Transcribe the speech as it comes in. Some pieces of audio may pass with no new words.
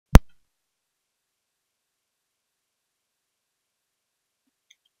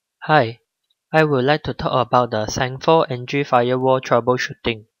Hi, I would like to talk about the SANGFOR NG firewall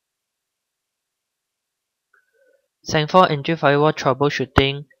troubleshooting. SANGFOR NG firewall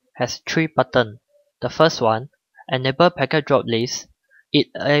troubleshooting has three buttons. The first one, Enable Packet Drop List. It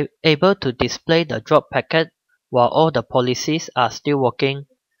is able to display the drop packet while all the policies are still working.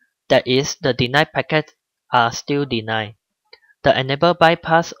 That is, the denied packets are still denied. The Enable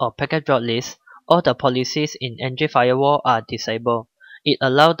Bypass or Packet Drop List, all the policies in NG firewall are disabled. It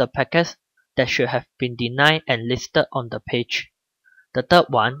allows the packets that should have been denied and listed on the page. The third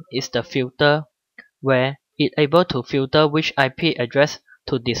one is the filter, where it able to filter which IP address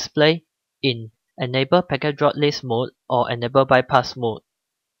to display in Enable Packet Drop List mode or Enable Bypass mode.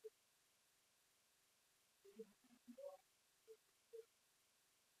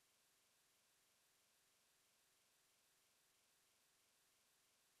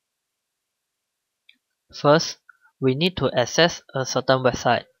 First, we need to access a certain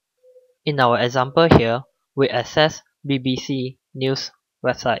website. In our example here, we access BBC News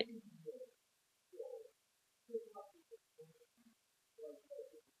website.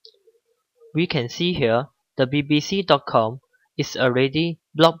 We can see here the bbc.com is already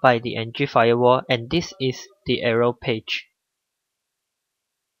blocked by the NG firewall, and this is the error page.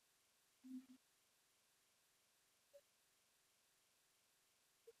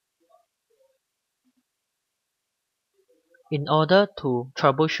 In order to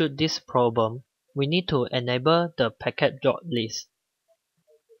troubleshoot this problem, we need to enable the packet drop list.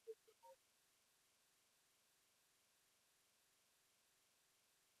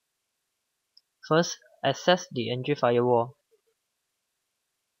 First, access the NG firewall.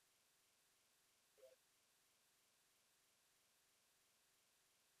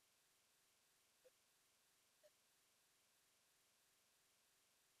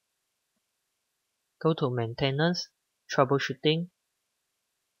 Go to Maintenance, Troubleshooting.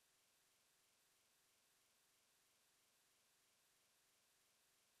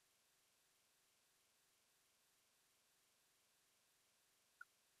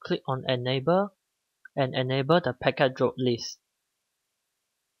 Click on Enable and enable the packet drop list.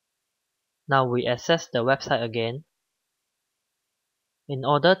 Now we access the website again in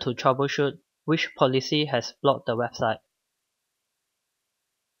order to troubleshoot which policy has blocked the website.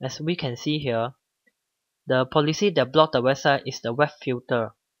 As we can see here, the policy that blocked the website is the web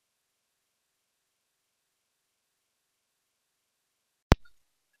filter.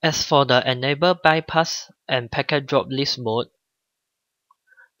 As for the Enable Bypass and Packet Drop List mode,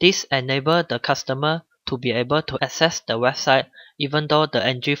 this enables the customer to be able to access the website even though the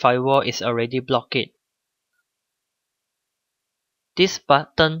NG firewall is already blocked it. This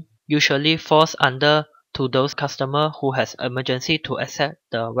button usually falls under to those customers who has emergency to access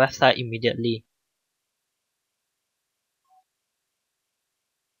the website immediately.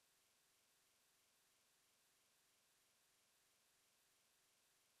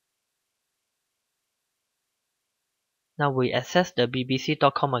 Now we access the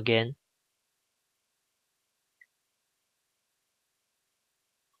bbc.com again.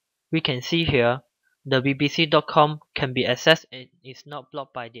 We can see here the bbc.com can be accessed and is not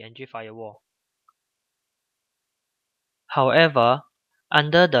blocked by the NG firewall. However,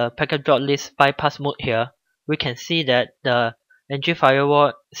 under the packet drop list bypass mode here, we can see that the NG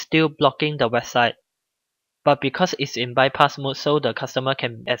firewall is still blocking the website. But because it's in bypass mode, so the customer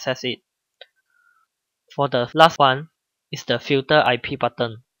can access it. For the last one is the filter IP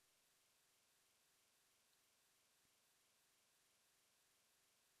button.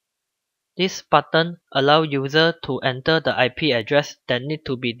 This button allows user to enter the IP address that need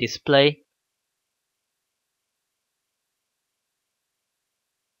to be displayed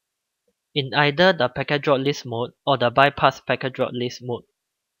in either the packet drop list mode or the bypass packet drop list mode.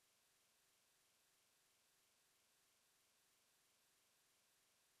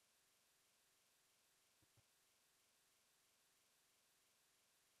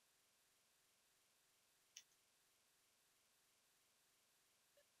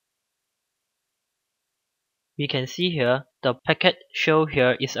 We can see here the packet show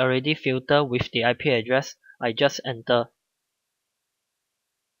here is already filtered with the IP address I just entered.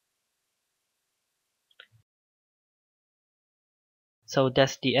 So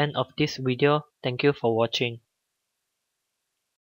that's the end of this video. Thank you for watching.